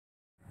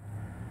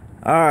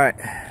Alright,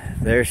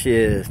 there she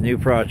is, new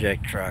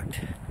project truck.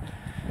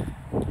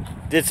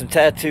 Did some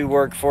tattoo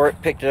work for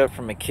it, picked it up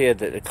from a kid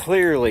that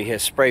clearly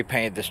has spray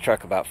painted this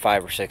truck about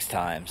 5 or 6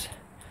 times.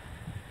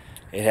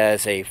 It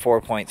has a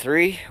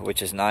 4.3,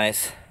 which is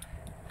nice.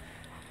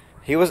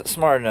 He wasn't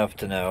smart enough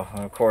to know,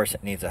 and of course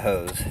it needs a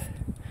hose.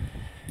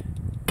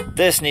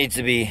 This needs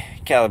to be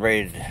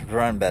calibrated to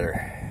run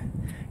better.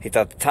 He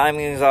thought the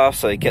timing was off,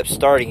 so he kept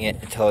starting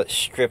it until it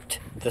stripped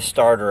the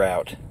starter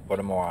out. What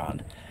a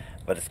moron.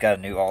 But it's got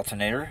a new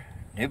alternator,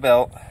 new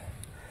belt,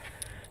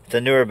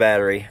 the newer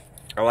battery.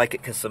 I like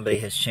it because somebody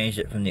has changed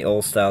it from the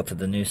old style to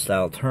the new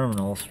style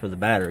terminals for the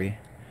battery.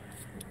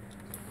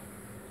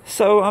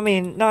 So, I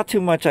mean, not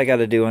too much I got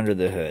to do under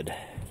the hood.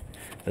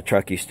 The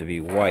truck used to be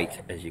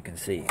white, as you can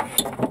see.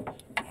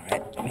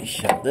 Alright, let me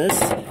shut this.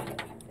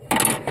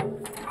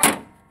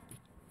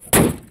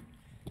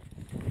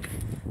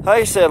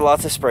 Like I said,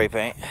 lots of spray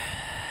paint.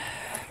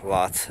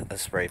 Lots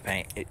of spray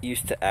paint. It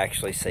used to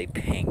actually say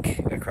pink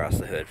across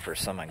the hood for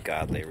some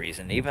ungodly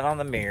reason. Even on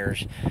the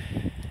mirrors.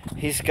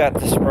 He's got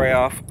the spray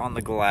off on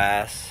the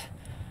glass.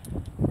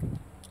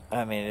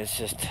 I mean, it's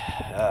just...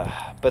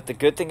 but the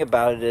good thing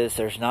about it is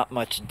there's not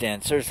much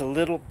dents. There's a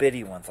little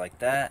bitty ones like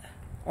that.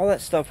 All that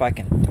stuff I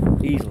can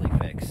easily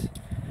fix.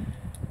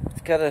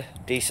 It's got a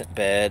decent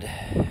bed.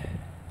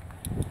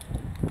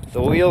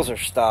 The wheels are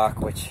stock,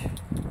 which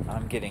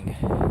I'm getting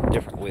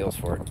different wheels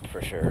for it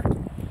for sure.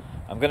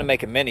 I'm going to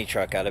make a mini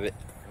truck out of it.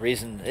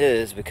 Reason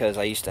is because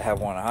I used to have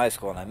one in high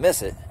school and I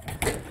miss it.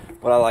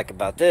 What I like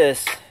about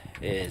this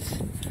is,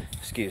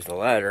 excuse the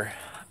ladder,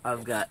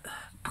 I've got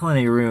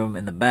plenty of room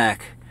in the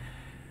back.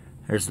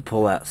 There's the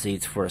pull-out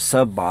seats for a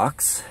sub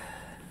box.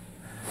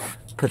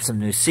 Put some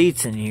new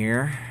seats in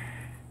here.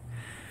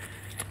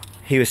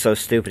 He was so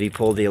stupid he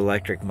pulled the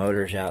electric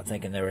motors out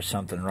thinking there was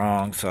something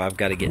wrong, so I've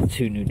got to get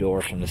 2 new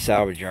doors from the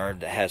salvage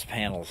yard that has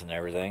panels and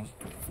everything.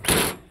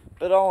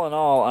 But all in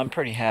all, I'm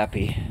pretty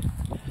happy.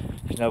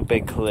 There's no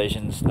big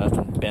collisions,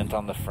 nothing bent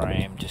on the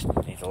frame, just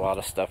needs a lot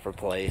of stuff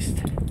replaced.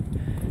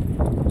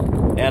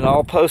 And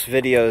I'll post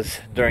videos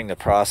during the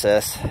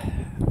process.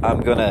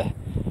 I'm gonna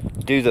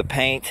do the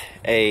paint,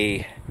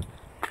 a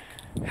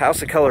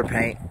house of color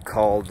paint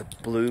called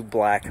Blue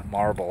Black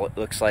Marble. It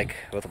looks like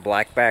with a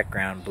black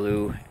background,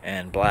 blue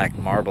and black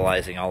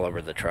marbleizing all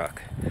over the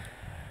truck.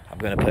 I'm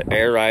gonna put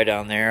air ride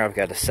on there. I've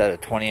got a set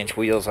of 20-inch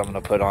wheels I'm gonna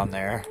put on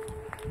there.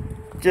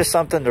 Just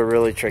something to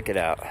really trick it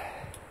out.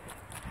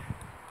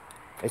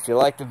 If you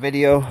like the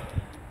video,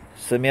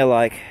 send me a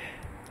like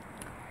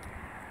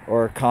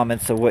or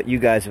comments of what you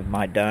guys have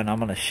might done. I'm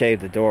going to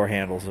shave the door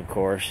handles, of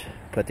course.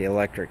 Put the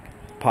electric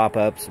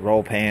pop-ups,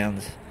 roll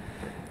pans.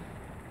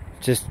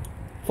 Just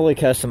fully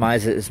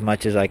customize it as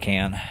much as I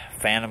can.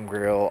 Phantom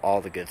grill,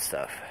 all the good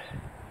stuff.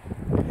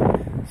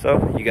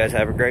 So, you guys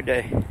have a great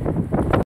day.